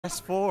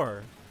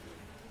S4.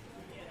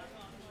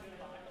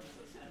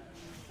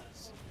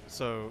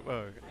 So,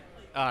 it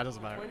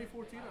doesn't matter.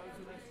 2014, I was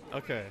in this.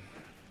 Okay.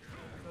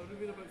 So I would have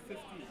been about 15.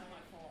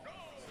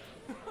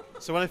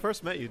 So when I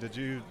first met you,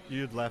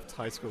 you'd left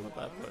high school at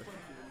that point?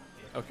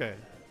 Okay.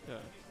 Yeah.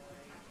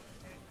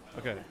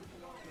 Okay.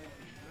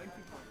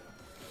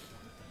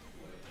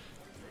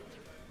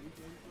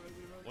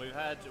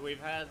 We've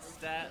had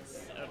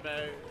stats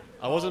about.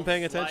 I wasn't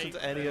paying attention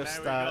to any of now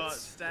we got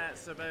stats.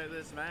 stats about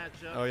this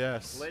matchup. Oh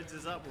yes. Lids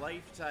is up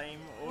lifetime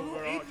Oh, no,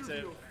 over Adrian,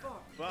 Octave,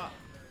 fuck. but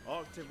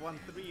Octave won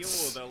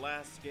 3-0 the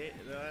last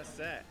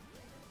set.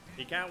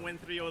 He can't win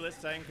 3-0 this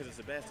time because it's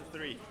the best of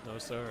 3. No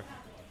sir.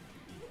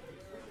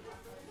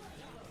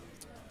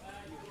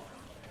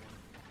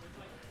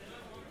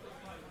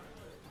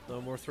 No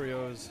more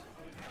 3-0s.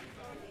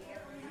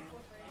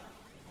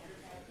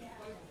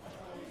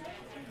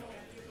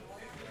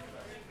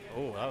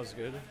 Oh, that was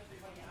good.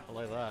 I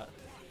like that.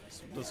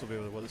 This will be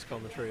what this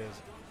commentary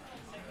is.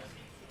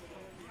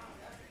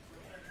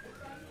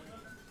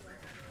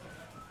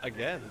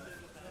 Again.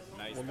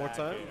 Nice One more back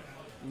time. air.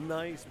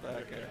 Nice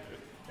back air.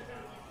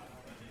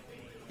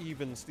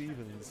 Even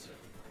Stevens.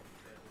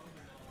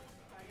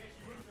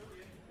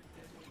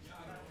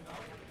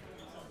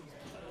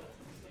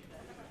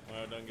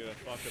 Well, don't give a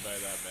fuck about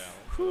that bell.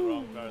 The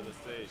wrong part of the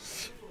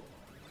stage.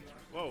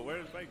 Whoa, where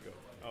did Mike go?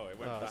 Oh, it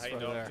went it's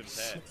behind right there.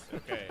 Octave's head.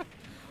 Okay.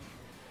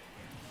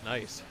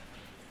 Nice.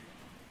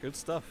 Good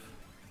stuff.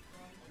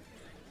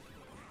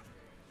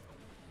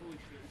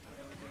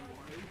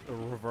 The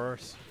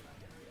reverse.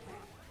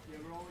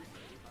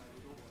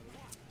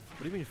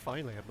 What do you mean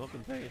finally? I've not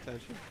been paying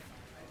attention.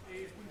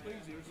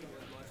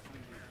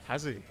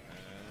 Has he?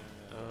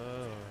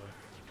 Oh.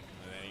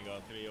 And then he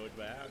got 3-0'd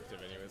by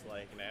Octave and he was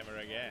like, never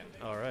again.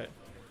 Alright.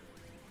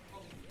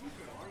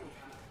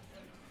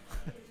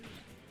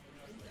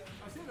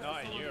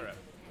 Not in Europe.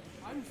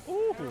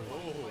 Ooh.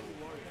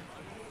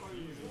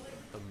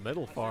 The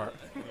middle part.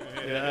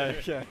 Yeah,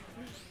 yeah.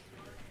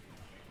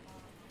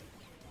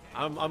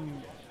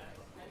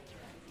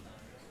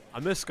 I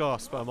miss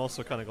Goss, but I'm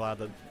also kind of glad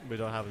that we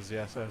don't have a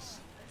ZSS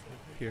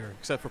here,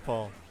 except for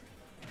Paul.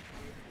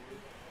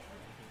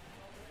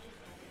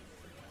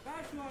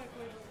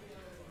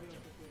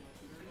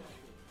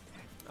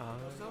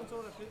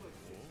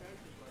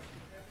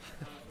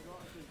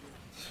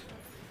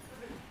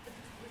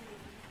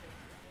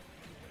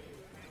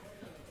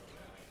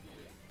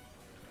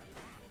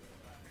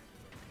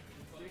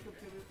 Jacob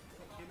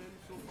came in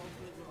so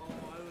confident that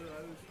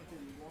I was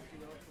fucking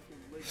walking up,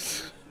 fucking legs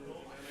loose, and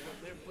I got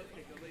their flip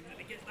kick. I was like, did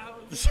I get that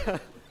one?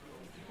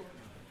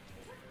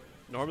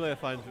 Normally I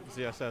find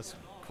ZSS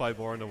quite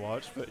boring to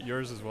watch, but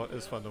yours is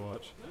fun to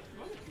watch.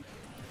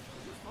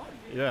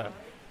 Yeah.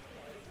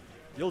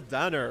 You'll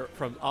downer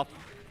from up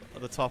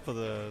at the top of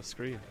the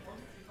screen.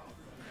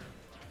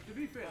 To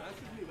be fair, that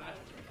should be that.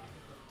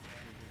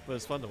 But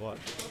it's fun to watch.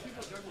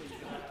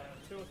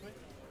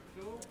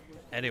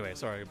 Anyway,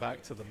 sorry,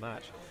 back to the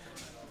match.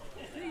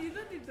 Hey, you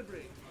did need the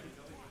break.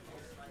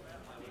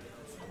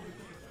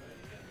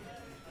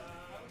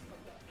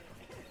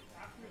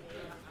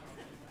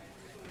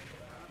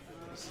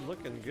 It's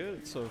looking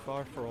good so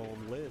far for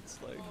old Lids.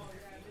 Like,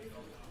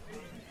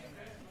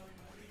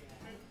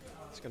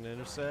 it's gonna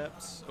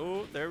intercept.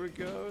 Oh, there we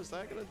go. Is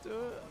that gonna do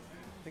it?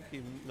 I think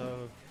he.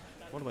 No.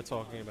 What am I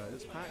talking about?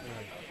 It's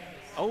Pac-Man.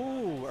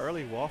 Oh,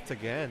 early waft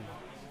again.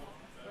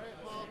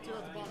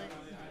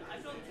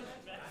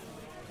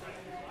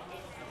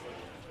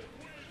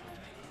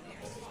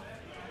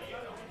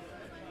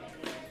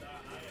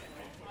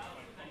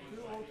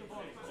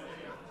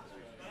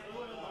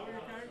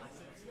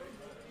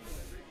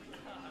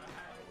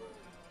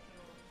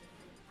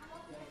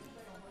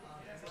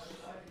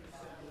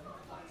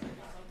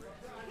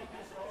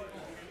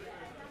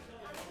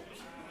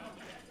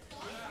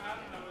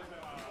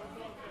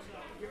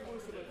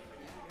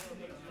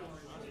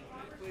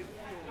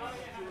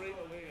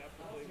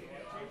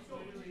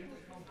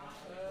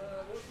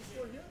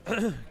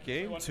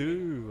 Game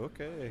 2,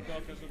 okay.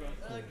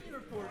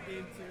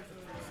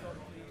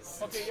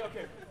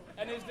 Okay.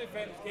 In his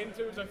defense, game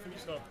 2 was a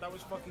 3-star. That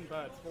was fucking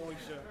bad. Holy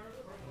shit.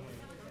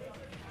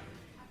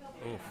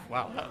 Oof,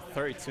 wow, that's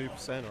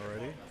 32%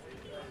 already.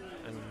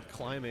 And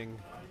climbing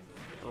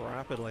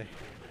rapidly.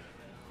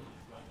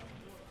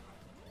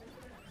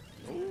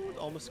 Ooh,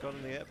 almost got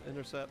in the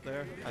intercept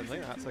there. I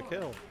think that's a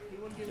kill.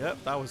 Yep,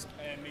 that was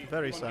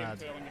very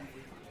sad.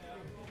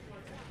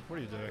 What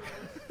are you doing?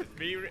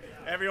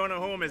 Everyone at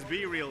home is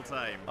B-Real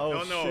time.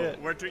 Oh, no, shit.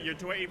 You're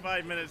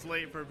 25 minutes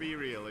late for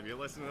B-Real if you're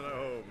listening at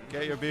home.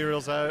 Get your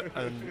B-reels out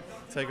and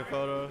take a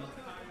photo.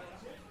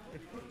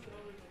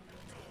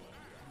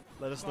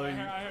 Let us know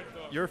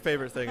your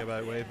favorite thing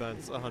about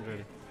Wavebounce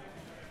 100.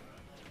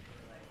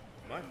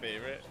 My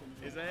favorite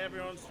is that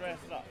everyone's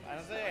dressed up. And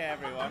I say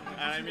everyone,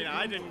 and I mean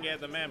I didn't get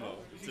the memo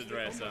to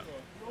dress up.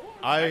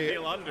 I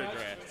feel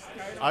underdressed.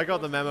 I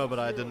got the memo, but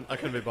I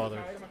couldn't be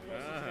bothered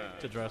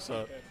to dress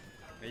up.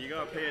 You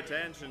gotta pay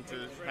attention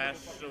to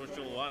past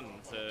social one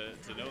to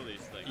know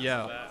these things.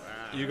 Yeah,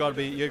 you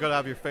gotta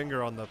have your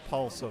finger on the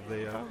pulse of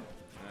the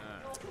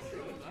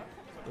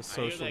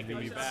social they can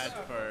be needs. bad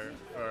for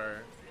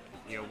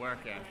your work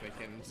ethic,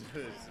 and it's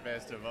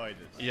best to avoid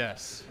it.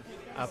 Yes,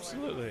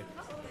 absolutely.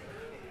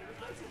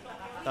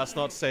 That's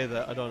not to say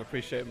that I don't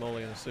appreciate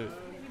Molly in a suit. We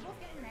both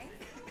get in, right?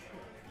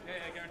 Yeah,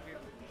 I guarantee it.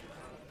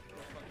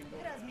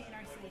 Look at us meeting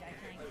our seat, I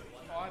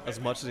think. As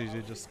much as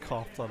you just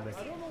coughed on me.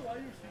 I don't know why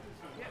you're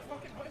Yeah,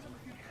 fucking what is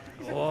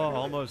it? Oh,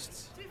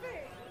 almost. To be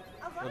fair,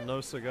 I've With got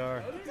no cigar.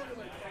 a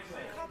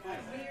couple of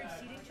weird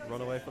seating choices.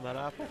 Run away from that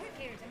apple. Who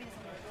cares? I mean, it's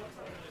not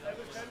It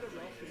was kind of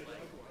rough.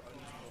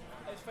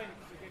 It's fine,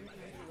 because you can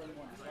run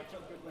once. Watch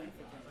out, good lane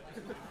for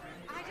them.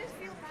 I just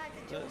feel bad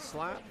that Is that a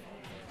slap?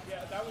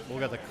 Yeah, that was We'll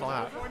get the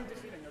clap. according to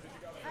seating, or did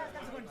you go like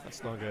that was one.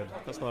 That's not good.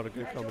 That's not a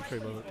good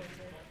commentary moment.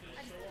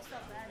 I just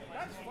felt bad.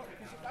 that's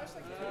fucking, because that's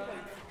like two,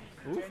 like,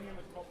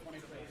 genuine top 20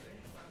 players.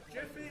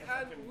 Jiffy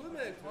and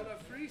Lumen on a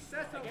free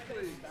setup,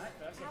 please. That's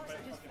I a also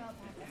bit just felt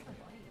bad. That's my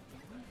buddy.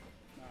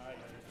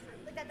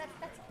 Like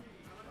that's all.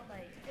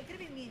 Like it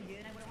could have been me and you,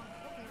 and I would have wanted.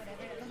 Okay,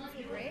 whatever. It doesn't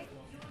feel great,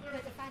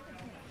 but the fact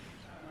that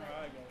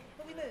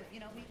but we move.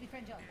 You know, we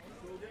friend job.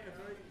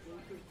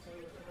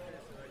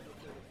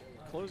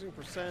 Closing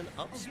percent,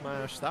 up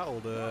smash,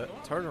 that'll do it.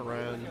 Turn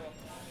around,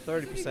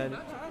 30%.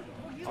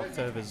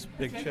 Octave is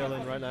big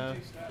chilling right now. I'm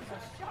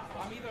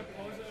either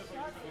positive or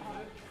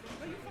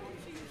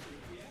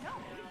No,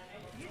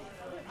 you.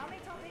 Look, I'll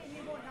make top eight and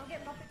you won't. And I'll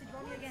get Muppet to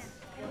draw me again.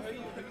 who are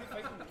you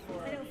fighting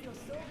for? And it'll feel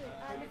so good.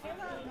 Michaela,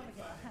 not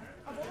Michaela.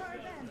 I'll go her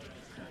again.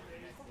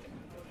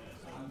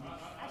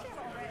 Actually, I'm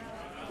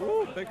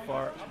alright. Ooh, big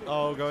fart.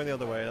 Oh, going the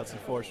other way, that's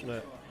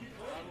unfortunate.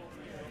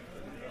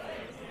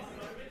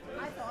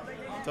 I thought about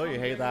it. Don't you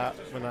hate that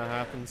when that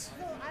happens?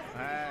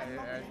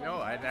 No,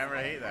 I never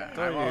hate that.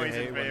 Don't I'm you always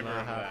hate in when favor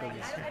that of that.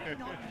 happens? I did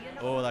not need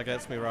enough. Oh, that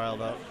gets me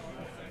riled up.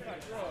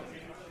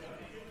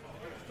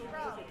 Bro,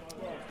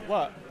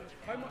 What?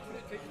 How much would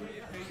it take for me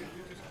to pay you to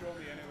just draw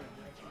me anyway?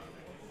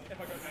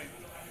 If I got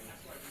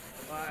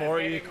 9.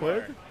 40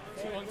 quid?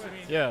 2 months, I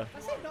mean. Yeah.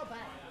 that's like not bad.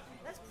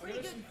 That's pretty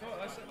Give good. it some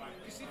thought.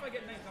 You see if I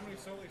get 9, I'm going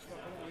to salty as fuck. I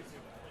don't want to.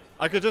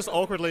 I could just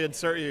awkwardly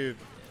insert you,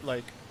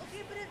 like,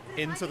 Okay, but if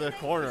into I the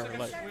think corner, it's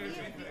like, a set me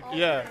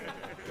yeah,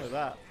 like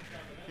that.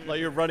 Like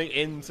you're running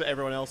into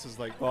everyone else's,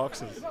 like,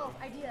 boxes. Bro,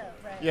 idea,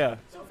 right? Yeah.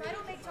 So if I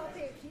don't make top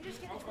 8, can you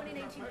just get the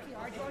 2019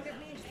 PR drawn of me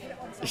and just put it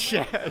on Yeah,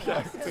 somewhere?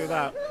 yeah, do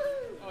that.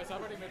 Oh, it's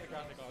already made the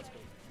graphic. Oh, that's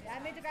cool. Yeah, I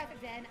made the graphic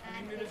then,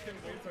 and You just can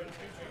wait for the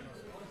screen channels.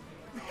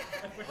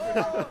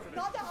 oh,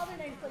 not the other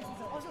 9 places.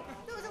 Though. Also,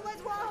 there was a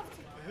Let's Waft.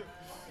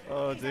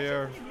 Oh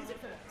dear. Music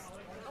for this.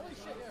 Holy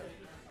shit!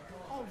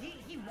 Oh,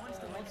 he wants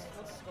to win it.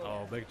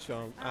 Oh, big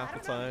chunk.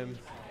 Apple time.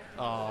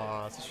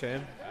 Oh, that's a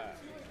shame.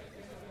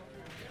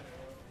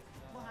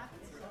 What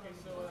happens?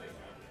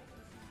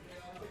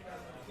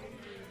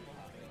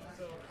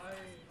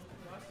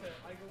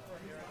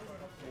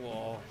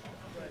 Whoa.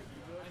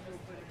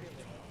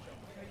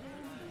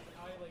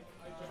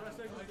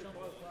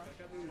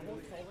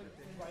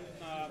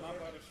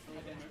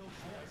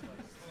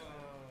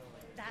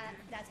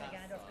 That's how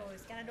Ganondorf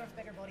goes. Ganondorf's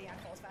bigger body and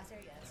falls faster,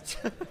 yes.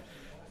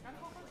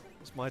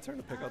 It's my turn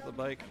to pick up the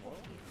bike.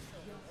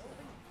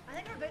 I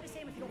think we're about the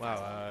same if you don't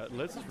Wow,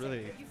 Liz is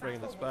really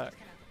bringing this back.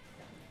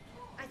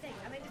 I think.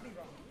 I might just be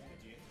wrong.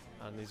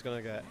 And he's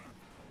gonna get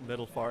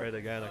middle farted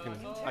again.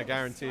 I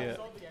guarantee it.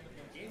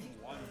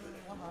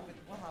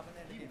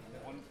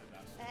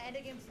 End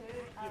of game 2,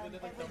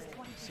 it was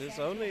 20%. So it's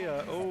only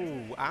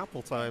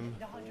Apple time.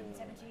 The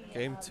 170.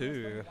 Game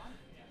 2.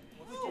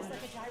 Just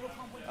like a gyro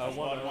combo.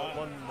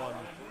 1-1. But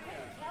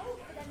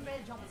then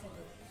Red jumps in. You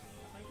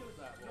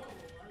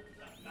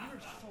were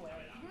so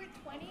early. You were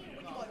 20 when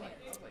you got here.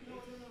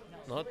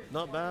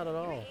 Not bad at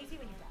all. 80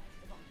 when you died.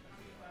 But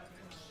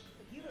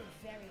you were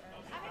very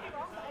early. I may be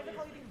wrong, but I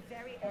recall you being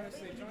very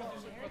early when you got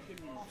here.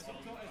 Awesome.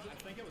 I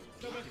think it was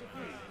still best of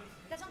 3.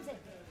 That's what I'm saying.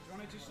 Do you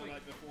want to just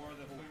like before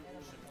the whole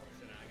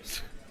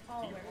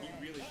Oh, where was I?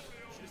 really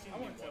I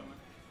want to tell him. I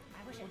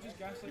wish I We'll did. just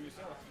gaslight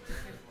yourself.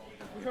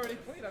 We already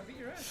played. I beat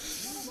your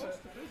ass.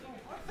 That'd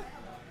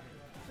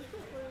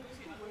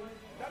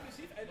be,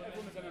 see if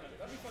everyone was in it.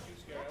 That'd be fucking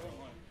scary. I won't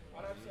lie.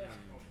 I'd have said,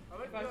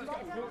 if I just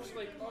got approached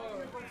like, oh,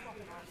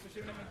 so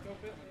shouldn't have been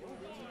top it. Like, oh,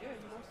 yeah,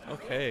 you lost.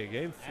 Okay,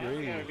 game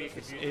 3.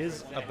 This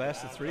is a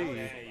best of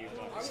 3.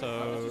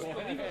 So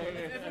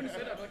Everyone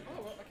said that, like,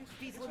 oh, well, I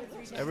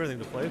guess everything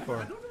to play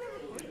for.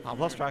 I've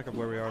lost track of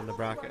where we are in the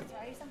bracket.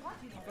 Sorry, some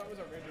hot people. that was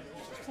a regular.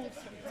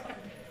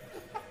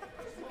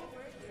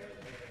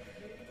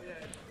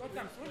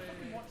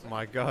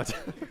 My God.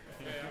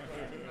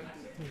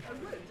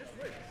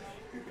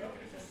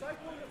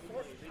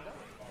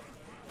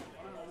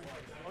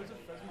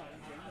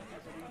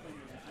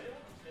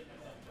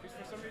 Because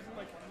for some reason,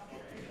 like,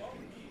 okay,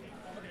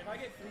 if I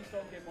get 3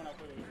 stop game 1, I'll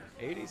play with you.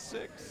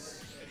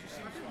 86.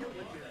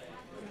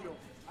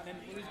 And then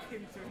lose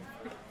game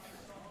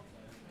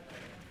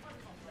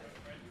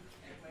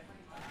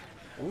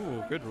 2.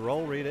 Ooh, good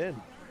roll read in.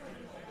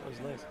 That was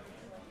nice.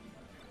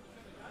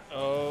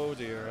 Oh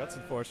dear, that's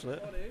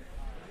unfortunate.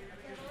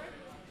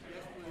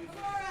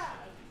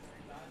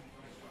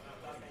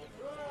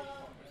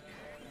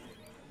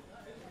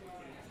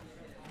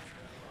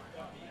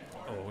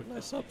 Oh,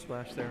 nice up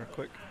smash there,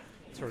 quick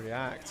to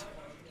react.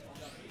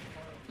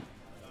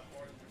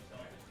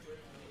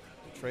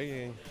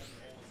 Trading.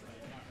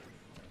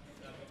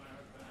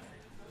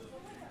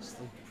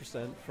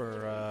 Percent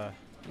for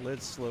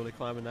Lid's slowly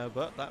climbing now,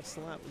 but that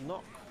slap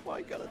not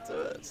quite gonna do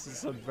it. This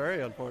is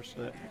very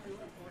unfortunate.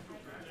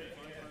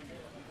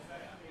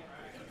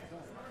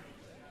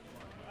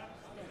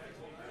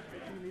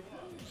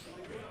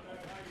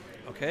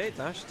 Okay,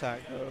 dash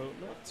attack though,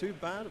 not too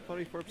bad at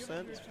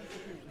 44%.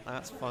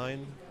 That's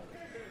fine,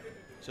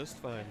 just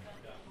fine.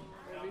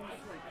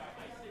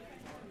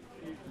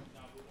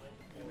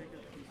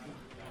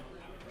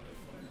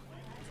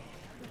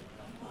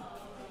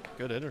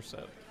 Good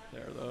intercept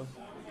there though.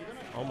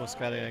 Almost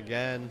getting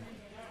again.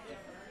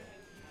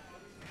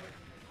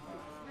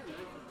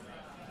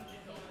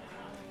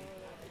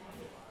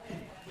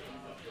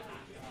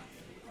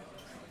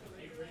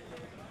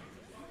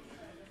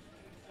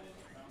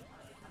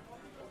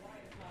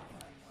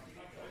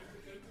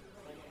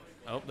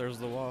 Oh, there's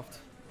the waft.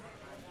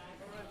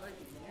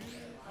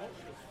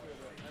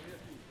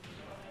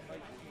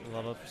 A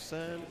lot of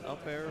percent,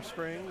 up air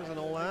springs and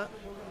all that.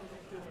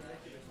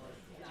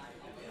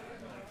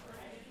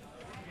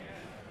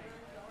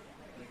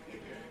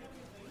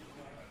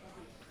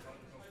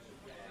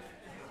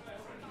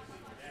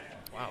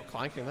 Wow,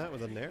 clanking that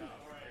with a nair?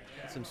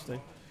 That's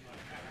interesting.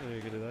 I know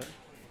you can do that.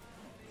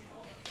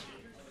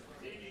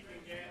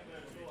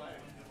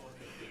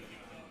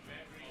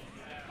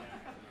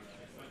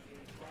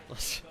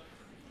 Just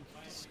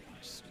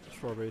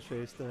strawberry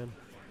chase then.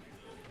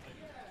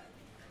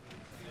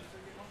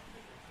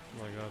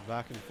 Oh my god,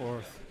 back and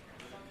forth.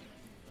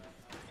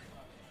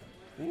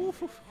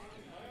 Oof.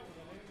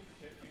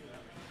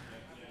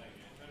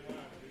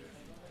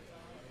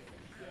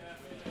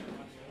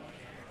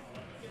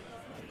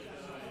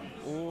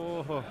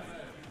 Oh.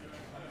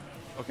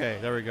 Okay,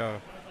 there we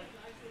go.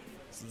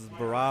 So the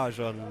barrage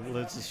on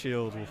Lid's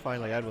shield will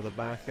finally end with a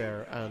back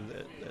air, and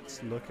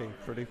it's looking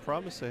pretty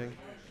promising.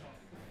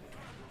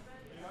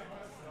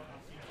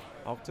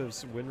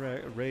 Octave's win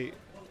rate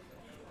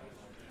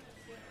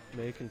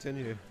may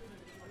continue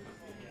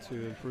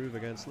to improve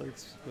against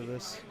Lid's with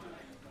this.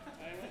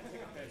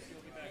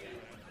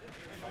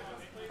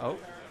 Oh.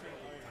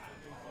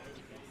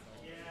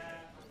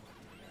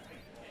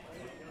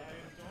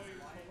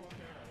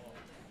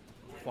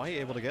 Quite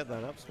able to get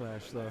that up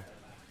smash though.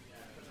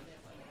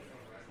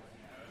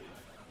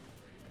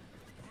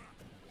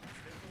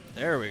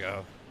 There we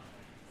go.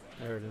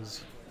 There it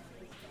is.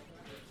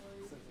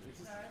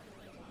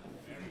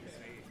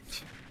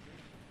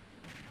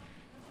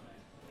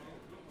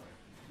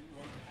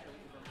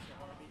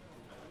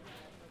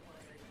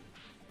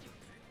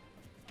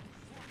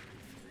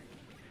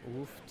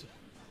 Oofed.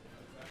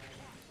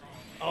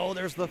 Oh,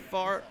 there's the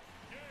fart.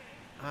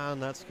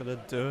 And that's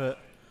gonna do it.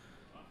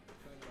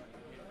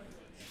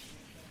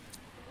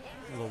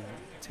 The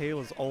tale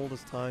as old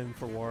as time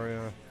for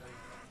Wario.